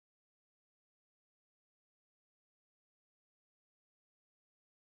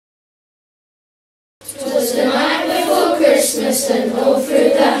and all through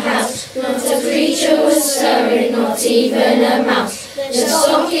the house not a creature was stirring, not even a mouse. The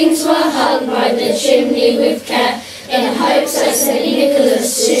stockings were hung by the chimney with care, in hopes that St.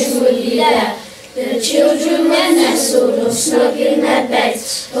 Nicholas soon would be there. The children were nestled all snug in their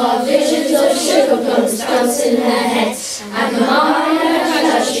beds, while visions of sugar plums bounced in their heads. And Mama in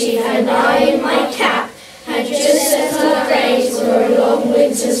her kerchief and I in my cap had just set our graves for a long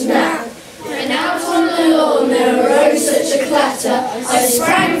winter's nap. And out on the lawn there arose such a clatter, I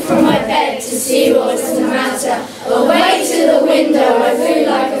sprang from my bed to see what was the matter. Away to the window I flew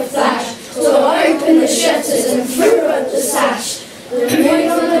like a flash, tore open the shutters and threw up the sash. The moon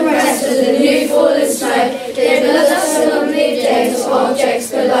on the breast of the new fallen snow gave a lustre on midday to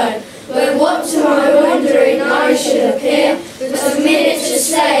objects below. When what to my wondering eyes should appear was a miniature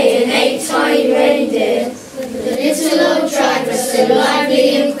sleigh and 8 tiny reindeer. The little old driver so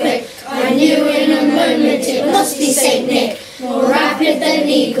lively and quick, I knew in a moment it must be St. Nick. More rapid than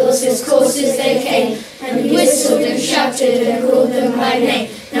eagles his coursers they came, and he whistled and shouted and called them by name.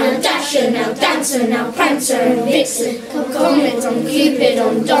 Now Dasher, now Dancer, now Prancer and Vixen, come Comet, on Cupid,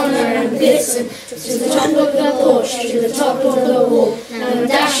 on Donner and Blitzen, to the top of the porch, to the top of the wall. Now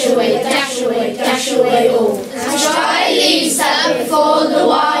dash away, dash away, dash away all. As dry leaves that before the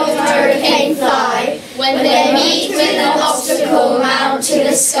wild hurricane fly, when they meet with an obstacle mount to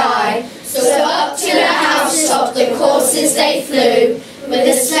the sky. So up to the housetop the coursers they flew, with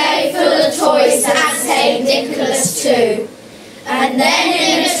a sleigh full of toys and St. Nicholas too. And then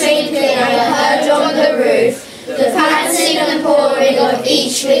in a twinkling I heard on the roof the prancing and pouring of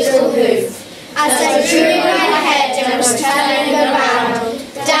each little hoof. As I drew my head and was turning around,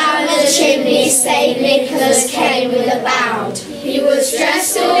 down the chimney St. Nicholas came with a bound. He was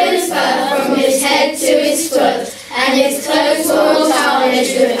dressed all in fur from his head to his foot, and his clothes were all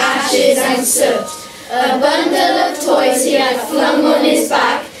tarnished with ashes and soot. A bundle of toys he had flung on his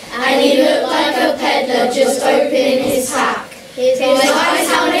back, and he looked like a peddler just opening his pack. His eyes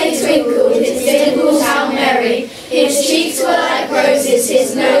how they twinkled, his dimples how merry, his cheeks were like roses,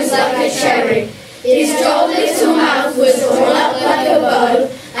 his nose like a cherry. His droll little mouth was drawn up like a bow,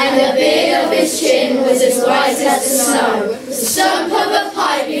 and the beard of his chin was as white as the snow. The stump of a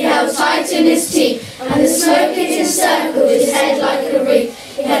pipe he held tight in his teeth, and the smoke it encircled his head like a wreath.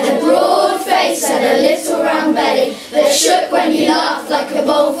 He had a broad face and a little round belly that shook when he laughed like a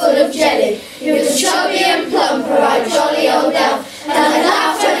bowl full of jelly. He was chubby and plump, a right jolly old elf, and I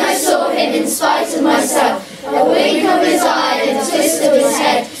laughed when I saw him in spite of myself. A wink of his eye and a twist of his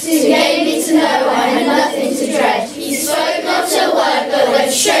head soon gave me to know I had nothing to dread. He spoke not a word, but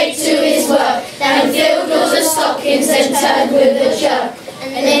went straight to his work, and filled all the stockings and turned with a jerk.